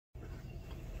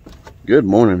Good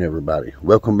morning, everybody.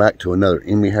 Welcome back to another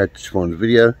Emmy Heritage Farms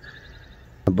video.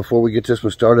 Before we get this one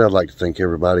started, I'd like to thank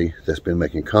everybody that's been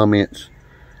making comments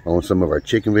on some of our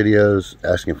chicken videos,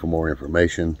 asking for more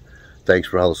information. Thanks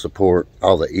for all the support,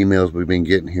 all the emails we've been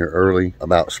getting here early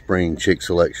about spring chick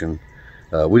selection.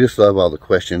 We just love all the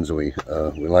questions. We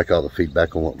like all the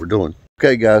feedback on what we're doing.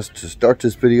 Okay, guys, to start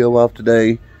this video off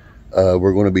today,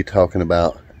 we're going to be talking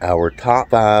about our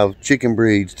top 5 chicken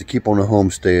breeds to keep on a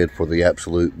homestead for the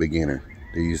absolute beginner.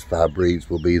 These 5 breeds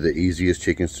will be the easiest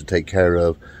chickens to take care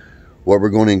of. What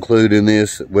we're going to include in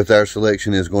this with our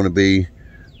selection is going to be,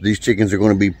 these chickens are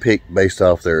going to be picked based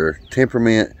off their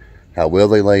temperament, how well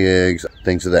they lay eggs,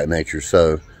 things of that nature.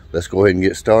 So let's go ahead and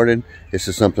get started. This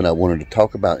is something I wanted to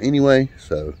talk about anyway,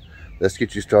 so let's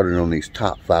get you started on these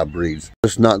top 5 breeds.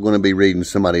 Just not going to be reading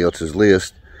somebody else's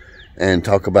list and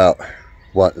talk about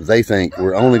what they think.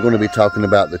 We're only going to be talking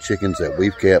about the chickens that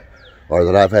we've kept or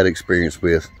that I've had experience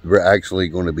with. We're actually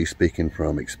going to be speaking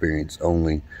from experience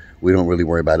only. We don't really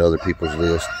worry about other people's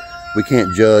lists. We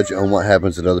can't judge on what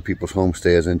happens at other people's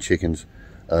homesteads and chickens.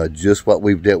 Just what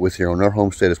we've dealt with here on our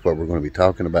homestead is what we're going to be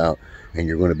talking about, and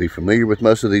you're going to be familiar with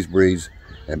most of these breeds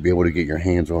and be able to get your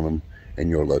hands on them in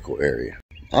your local area.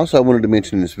 Also, I wanted to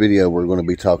mention in this video we're going to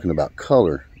be talking about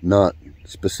color, not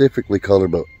specifically color,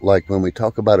 but like when we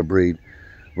talk about a breed,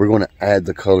 we're going to add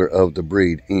the color of the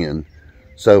breed in.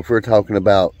 So if we're talking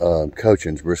about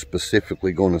cochins, we're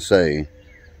specifically going to say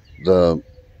the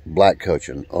black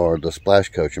cochin or the splash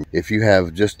cochin. If you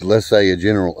have just, let's say, a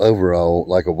general overall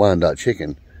like a Wyandotte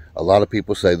chicken, a lot of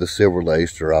people say the silver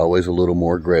laced are always a little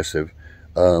more aggressive,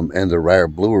 and the rare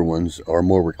bluer ones are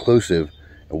more reclusive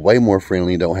and way more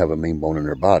friendly, don't have a mean bone in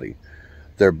their body.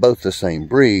 They're both the same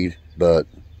breed, but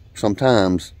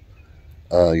sometimes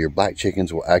your black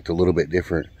chickens will act a little bit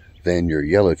different than your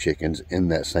yellow chickens in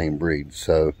that same breed.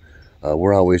 So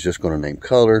we're always just going to name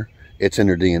color. It's in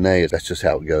their DNA. That's just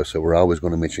how it goes. So we're always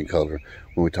going to mention color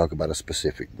when we talk about a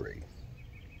specific breed.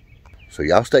 So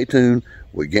y'all stay tuned.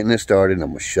 We're getting it started. I'm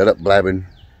going to shut up blabbing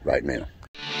right now.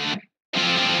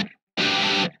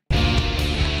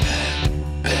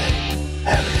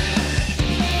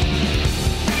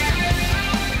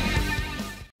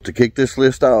 To kick this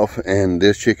list off, and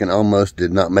this chicken almost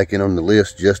did not make it on the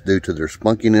list just due to their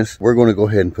spunkiness, we're going to go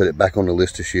ahead and put it back on the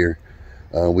list this year.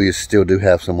 We still do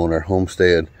have some on our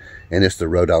homestead, and it's the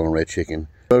Rhode Island Red chicken.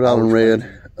 Rhode Island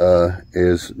Red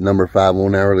is number 5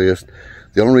 on our list.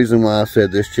 The only reason why I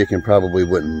said this chicken probably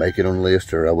wouldn't make it on the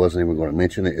list, or I wasn't even going to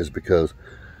mention it, is because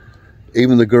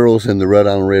even the girls in the Rhode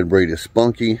Island Red breed is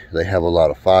spunky. They have a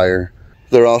lot of fire.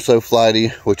 They're also flighty,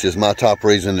 which is my top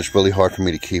reason it's really hard for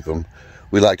me to keep them.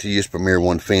 We like to use Premier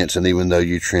One fence, and even though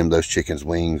you trim those chickens'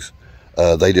 wings,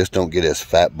 they just don't get as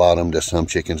fat bottomed as some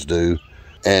chickens do.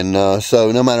 And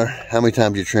so no matter how many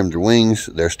times you trim their wings,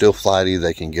 they're still flighty.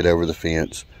 They can get over the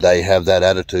fence. They have that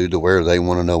attitude to where they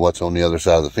want to know what's on the other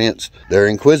side of the fence. They're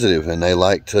inquisitive, and they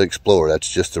like to explore.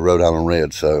 That's just the Rhode Island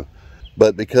Red. So,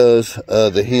 but because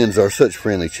the hens are such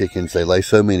friendly chickens, they lay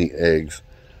so many eggs,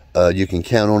 you can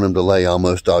count on them to lay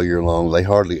almost all year long. They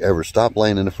hardly ever stop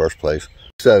laying in the first place.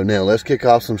 So now let's kick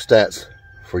off some stats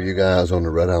for you guys on the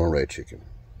Rhode Island Red chicken.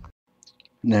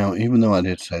 Now, even though I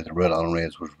did say the Rhode Island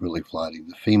Reds was really flighty,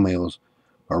 the females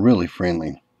are really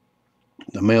friendly.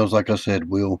 The males, like I said,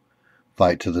 will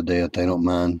fight to the death. They don't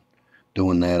mind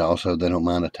doing that. Also, they don't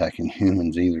mind attacking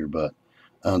humans either, but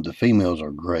the females are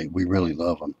great. We really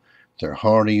love them. They're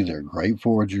hardy, they're great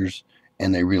foragers,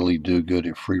 and they really do good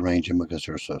at free ranging because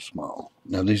they're so small.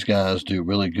 Now, these guys do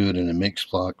really good in a mixed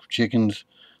flock of chickens.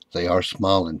 They are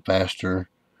small and faster.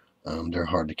 They're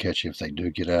hard to catch if they do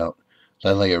get out.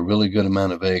 They lay a really good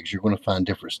amount of eggs. You're going to find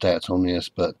different stats on this,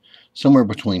 but somewhere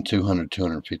between 200 and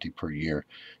 250 per year.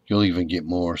 You'll even get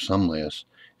more, some less.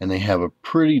 And they have a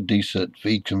pretty decent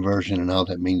feed conversion, and all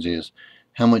that means is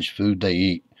how much food they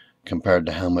eat compared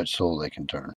to how much soil they can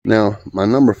turn. Now, my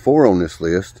number 4 on this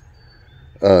list,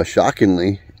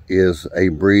 shockingly, is a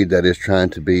breed that is trying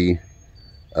to be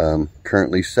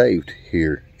currently saved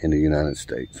here in the United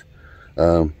States,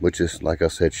 which is, like I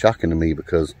said, shocking to me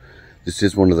because this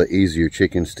is one of the easier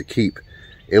chickens to keep.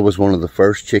 It was one of the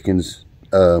first chickens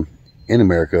in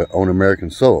America on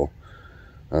American soil.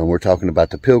 We're talking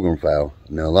about the pilgrim fowl.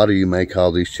 Now, a lot of you may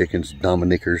call these chickens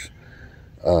Dominickers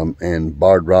and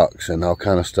barred rocks and all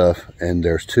kind of stuff, and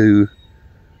there's 2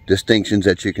 distinctions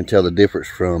that you can tell the difference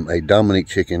from a Dominick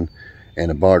chicken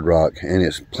and a barred rock, and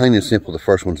it's plain and simple. The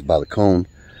first one's by the cone.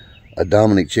 A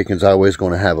Dominick chicken's always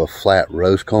going to have a flat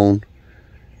rose cone,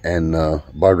 and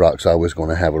barred rock's always going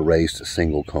to have a raised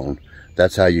single cone.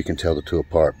 That's how you can tell the 2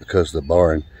 apart, because the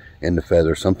barring and the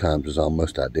feather sometimes is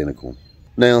almost identical.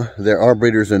 Now, there are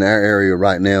breeders in our area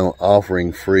right now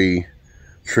offering free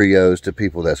trios to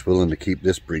people that's willing to keep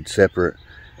this breed separate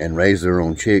and raise their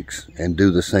own chicks and do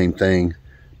the same thing,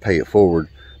 pay it forward,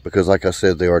 because like I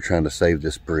said, they are trying to save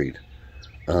this breed.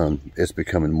 It's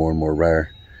becoming more and more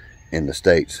rare in the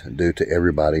States due to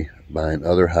everybody buying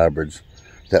other hybrids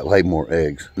that lay more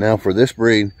eggs. Now for this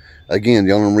breed, again,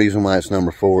 the only reason why it's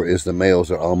number 4 is the males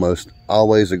are almost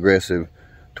always aggressive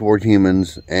toward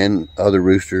humans and other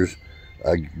roosters.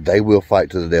 They will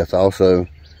fight to the death also.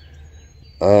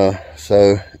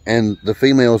 And the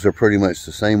females are pretty much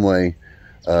the same way.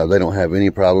 They don't have any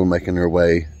problem making their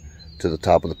way to the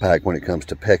top of the pack when it comes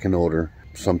to pecking order.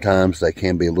 Sometimes they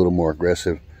can be a little more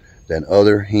aggressive than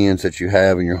other hens that you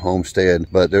have in your homestead,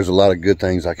 but there's a lot of good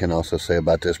things I can also say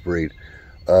about this breed.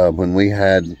 When we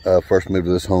had first moved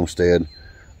to this homestead,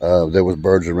 there was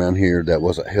birds around here that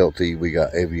wasn't healthy. We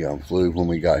got avian flu when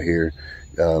we got here.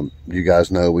 You guys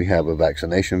know we have a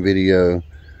vaccination video.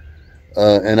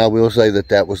 And I will say that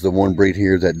that was the one breed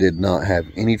here that did not have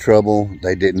any trouble.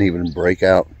 They didn't even break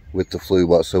out with the flu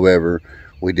whatsoever.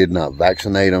 We did not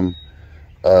vaccinate them.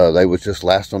 They was just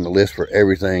last on the list for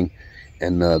everything.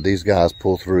 And these guys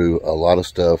pull through a lot of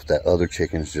stuff that other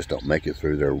chickens just don't make it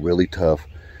through. They're really tough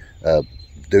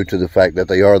due to the fact that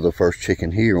they are the first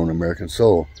chicken here on American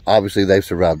soil. Obviously, they've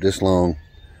survived this long.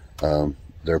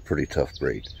 They're a pretty tough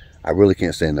breed. I really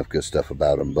can't say enough good stuff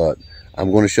about them, but I'm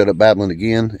going to shut up babbling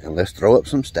again, and let's throw up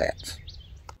some stats.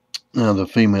 Now, the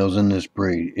females in this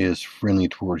breed is friendly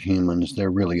toward humans.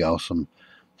 They're really awesome.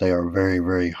 They are very,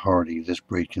 very hardy. This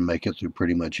breed can make it through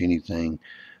pretty much anything.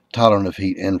 Tolerant of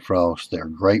heat and frost. They're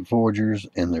great foragers,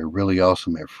 and they're really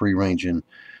awesome at free ranging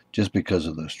just because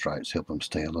of those stripes help them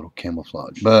stay a little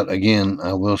camouflaged. But again,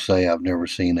 I will say I've never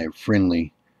seen a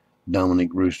friendly Dominic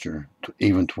rooster,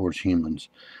 even towards humans.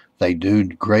 They do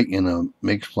great in a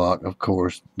mixed flock, of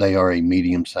course. They are a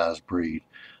medium-sized breed.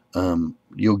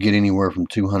 You'll get anywhere from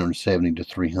 270 to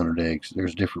 300 eggs.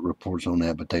 There's different reports on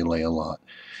that, but they lay a lot.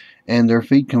 And their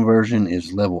feed conversion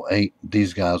is level 8.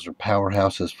 These guys are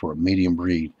powerhouses for a medium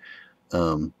breed.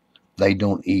 They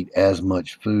don't eat as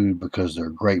much food because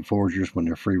they're great foragers when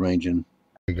they're free-ranging.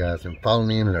 Hey guys, and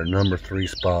falling in at our number 3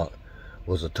 spot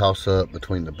was a toss-up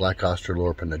between the Black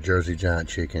Australorp and the Jersey Giant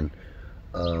chicken.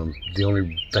 The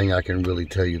only thing I can really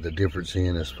tell you the difference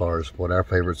in as far as what our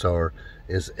favorites are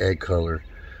is egg color.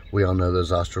 We all know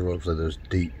those Australorps are those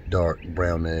deep, dark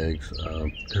brown eggs.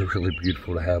 They're really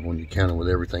beautiful to have when you count them with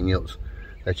everything else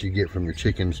that you get from your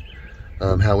chickens.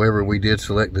 However, we did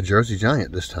select the Jersey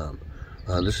Giant this time.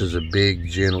 This is a big,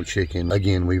 gentle chicken.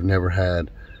 Again, we've never had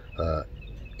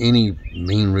any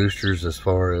mean roosters as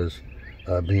far as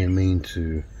being mean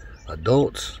to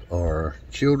adults or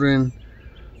children,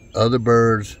 other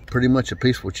birds. Pretty much a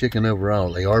peaceful chicken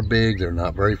overall. They are big, they're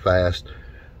not very fast,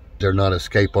 they're not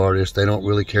escape artists, they don't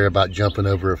really care about jumping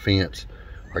over a fence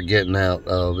or getting out.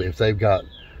 If they've got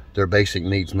their basic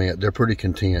needs met, they're pretty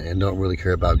content and don't really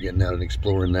care about getting out and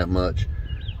exploring that much.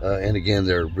 And again,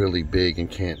 they're really big and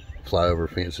can't fly over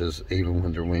fences even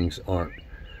when their wings aren't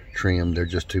trimmed. They're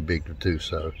just too big to do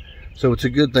so. So it's a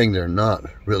good thing they're not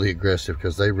really aggressive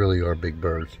because they really are big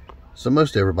birds. So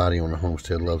most everybody on the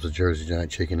homestead loves a Jersey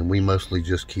Giant chicken, and we mostly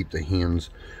just keep the hens.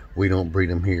 We don't breed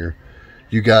them here.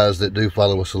 You guys that do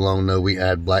follow us along know we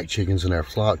add black chickens in our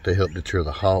flock to help deter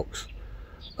the hawks.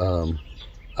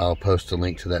 I'll post a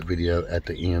link to that video at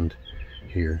the end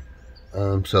here.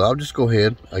 So I'll just go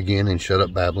ahead again and shut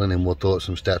up babbling, and we'll throw up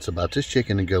some stats about this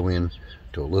chicken and go into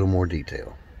a little more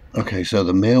detail. Okay, so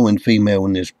the male and female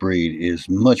in this breed is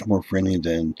much more friendly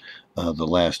than the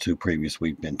last 2 previous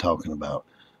we've been talking about.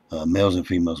 Males and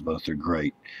females both are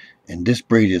great. And this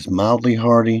breed is mildly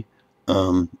hardy.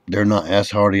 They're not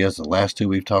as hardy as the last 2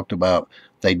 we've talked about.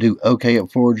 They do okay at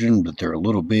foraging, but they're a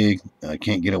little big.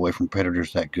 Can't get away from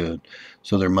predators that good.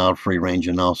 So they're mild free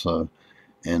ranging also.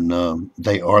 And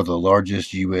they are the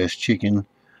largest U.S. chicken.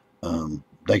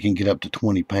 They can get up to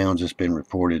 20 pounds. It's been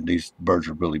reported. These birds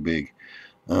are really big.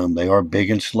 They are big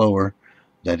and slower.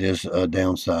 That is a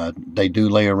downside. They do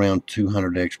lay around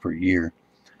 200 eggs per year.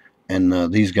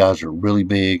 And these guys are really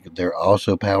big. They're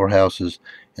also powerhouses,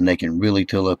 and they can really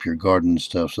till up your garden and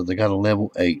stuff. So they got a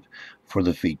level 8 for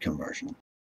the feed conversion.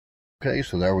 Okay,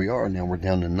 so there we are. Now we're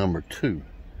down to number 2.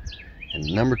 And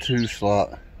number 2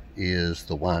 slot is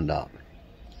the Wyandotte.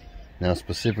 Now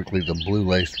specifically the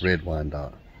blue-laced red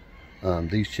Wyandotte.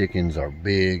 These chickens are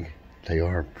big. They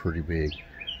are pretty big.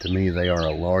 To me, they are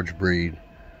a large breed.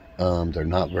 They're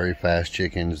not very fast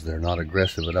chickens. They're not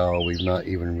aggressive at all. We've not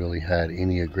even really had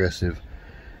any aggressive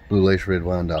blue-laced red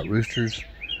Wyandotte roosters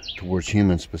towards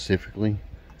humans specifically.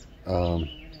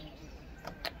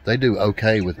 They do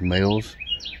okay with males.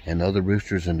 and other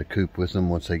roosters in the coop with them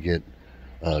once they get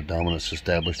dominance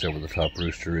established over the top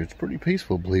rooster. It's pretty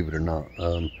peaceful, believe it or not.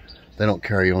 They don't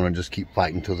carry on and just keep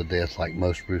fighting to the death like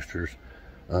most roosters.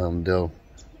 They'll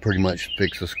pretty much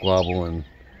fix a squabble and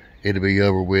it'll be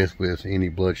over with any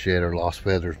bloodshed or lost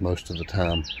feathers most of the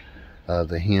time.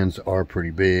 The hens are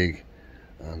pretty big.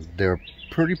 They're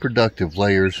pretty productive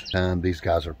layers. These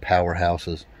guys are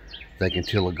powerhouses. They can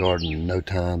till a garden in no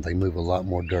time. They move a lot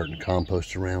more dirt and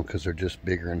compost around because they're just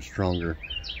bigger and stronger.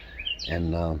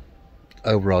 And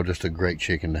overall, just a great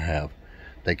chicken to have.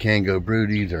 They can go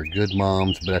broody. They're good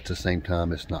moms, but at the same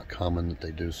time, it's not common that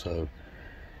they do so.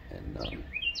 And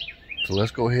so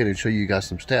let's go ahead and show you guys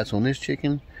some stats on this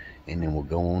chicken, and then we'll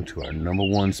go on to our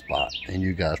 #1 spot. And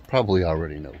you guys probably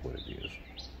already know what it is.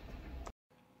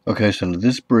 Okay, so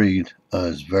this breed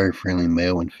is very friendly,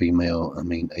 male and female. I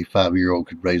mean, a 5-year-old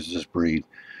could raise this breed.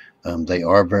 They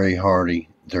are very hardy.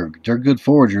 They're good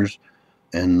foragers,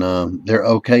 and they're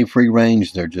okay free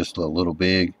range. They're just a little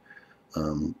big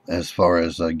as far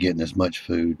as getting as much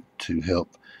food to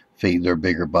help feed their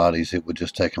bigger bodies. It would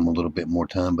just take them a little bit more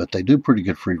time, but they do pretty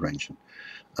good free ranging.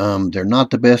 They're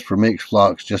not the best for mixed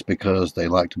flocks just because they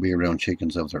like to be around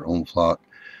chickens of their own flock.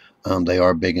 They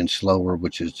are big and slower,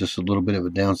 which is just a little bit of a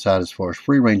downside as far as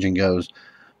free ranging goes,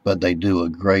 but they do a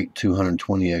great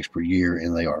 220 eggs per year,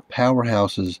 and they are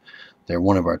powerhouses. They're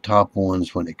one of our top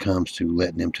ones when it comes to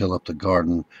letting them till up the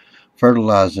garden,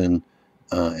 fertilizing,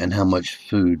 and how much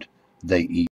food they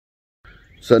eat.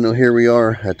 So now here we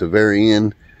are at the very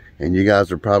end, and you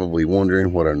guys are probably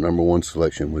wondering what our #1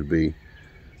 selection would be.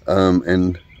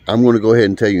 And I'm going to go ahead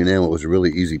and tell you now it was a really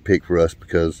easy pick for us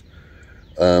because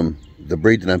the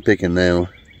breed that I'm picking now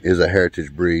is a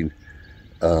heritage breed.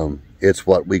 It's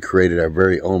what we created our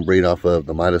very own breed off of,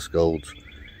 the Midas Golds.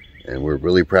 And we're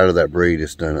really proud of that breed.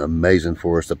 It's done amazing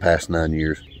for us the past 9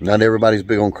 years. Not everybody's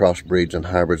big on crossbreeds and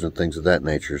hybrids and things of that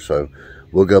nature. So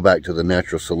we'll go back to the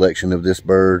natural selection of this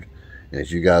bird. And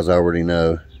as you guys already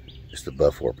know, it's the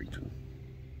Buff Orpington.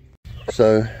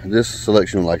 So this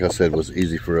selection, like I said, was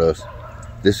easy for us.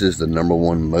 This is the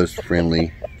 #1 most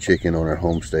friendly chicken on our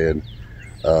homestead.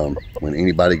 When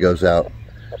anybody goes out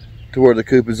to where the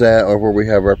coop is at, or where we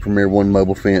have our Premier 1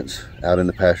 mobile fence out in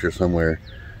the pasture somewhere,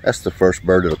 that's the first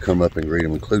bird that'll come up and greet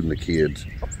them, including the kids.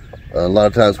 A lot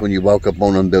of times when you walk up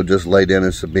on them, they'll just lay down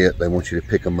and submit. They want you to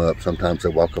pick them up. Sometimes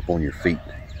they'll walk up on your feet.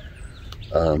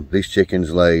 These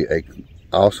chickens lay an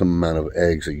awesome amount of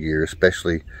eggs a year,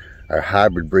 especially our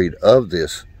hybrid breed of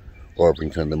this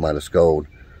Orpington, the Midas Gold,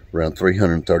 around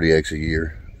 330 eggs a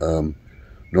year.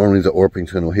 Normally the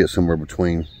Orpington will hit somewhere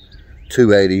between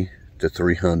 280 to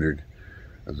 300.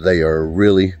 They are a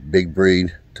really big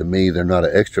breed. To me, they're not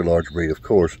an extra large breed, of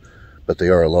course, but they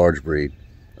are a large breed.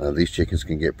 These chickens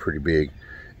can get pretty big.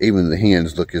 Even the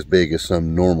hens look as big as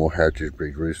some normal heritage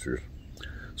breed roosters.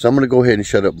 So I'm going to go ahead and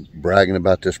shut up bragging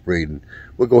about this breed, and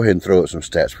we'll go ahead and throw out some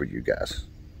stats for you guys.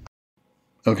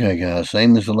 Okay guys,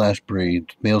 same as the last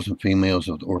breed, males and females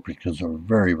of the Orpingtons are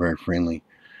very, very friendly.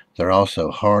 They're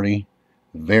also hardy,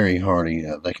 very hardy.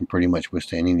 They can pretty much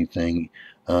withstand anything,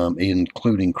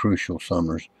 including crucial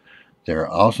summers.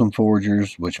 They're awesome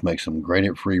foragers, which makes them great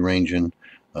at free ranging.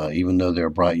 Even though they're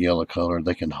bright yellow color,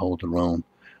 they can hold their own.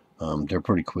 They're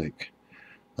pretty quick.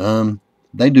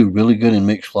 They do really good in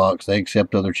mixed flocks. They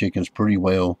accept other chickens pretty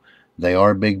well. They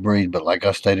are a big breed, but like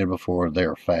I stated before, they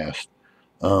are fast.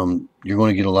 You're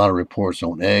going to get a lot of reports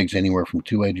on eggs, anywhere from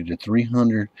 280 to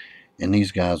 300, and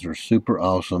these guys are super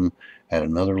awesome at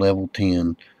another level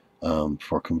 10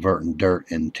 for converting dirt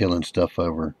and tilling stuff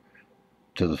over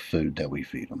to the food that we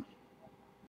feed them.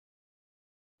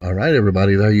 All right,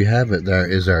 everybody, there you have it. There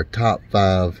is our top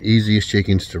 5 easiest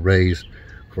chickens to raise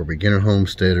for beginner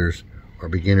homesteaders or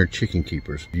beginner chicken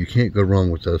keepers. You can't go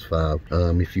wrong with those 5.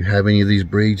 If you have any of these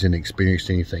breeds and experienced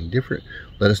anything different,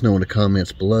 let us know in the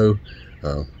comments below.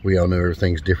 We all know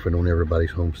everything's different on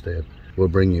everybody's homestead. We'll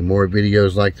bring you more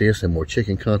videos like this and more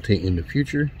chicken content in the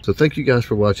future. So thank you guys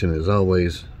for watching. As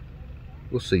always,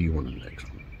 we'll see you on the next one.